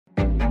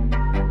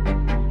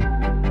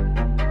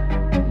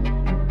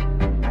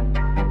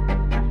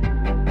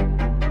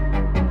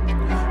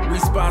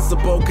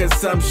responsible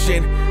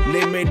consumption,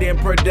 limiting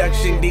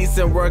production,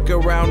 decent work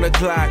around the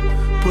clock.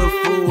 Put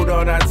food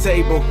on our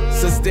table,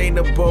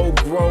 sustainable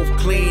growth,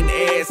 clean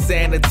air,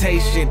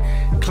 sanitation,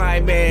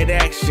 climate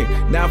action,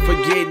 not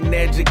forgetting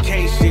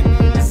education.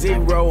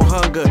 Zero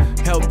hunger,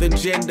 health and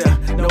gender,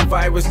 no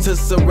virus to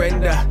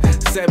surrender.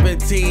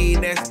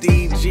 17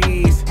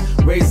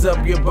 SDGs, raise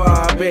up your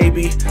bar,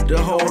 baby, to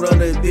hold on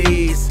to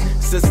these.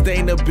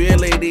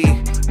 Sustainability,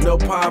 no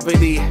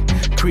poverty,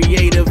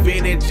 creative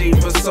energy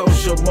for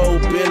social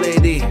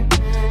mobility.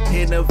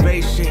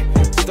 Innovation,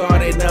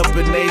 starting up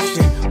a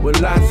nation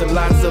with lots and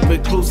lots of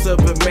inclusive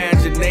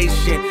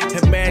imagination.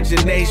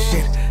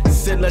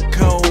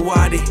 Silicon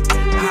Wadi,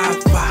 high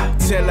five.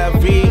 Tel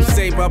Aviv,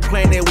 save our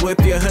planet with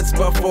your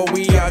chutzpah before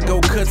we all go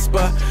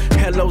kutzpah.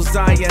 Hello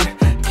Zion,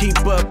 keep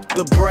up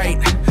the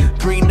bright.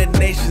 Bring the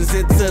nations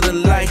into the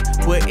light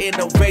with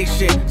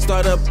innovation.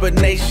 Start up a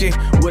nation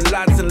with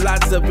lots and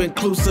lots of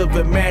inclusive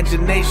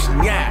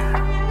imagination,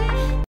 yeah.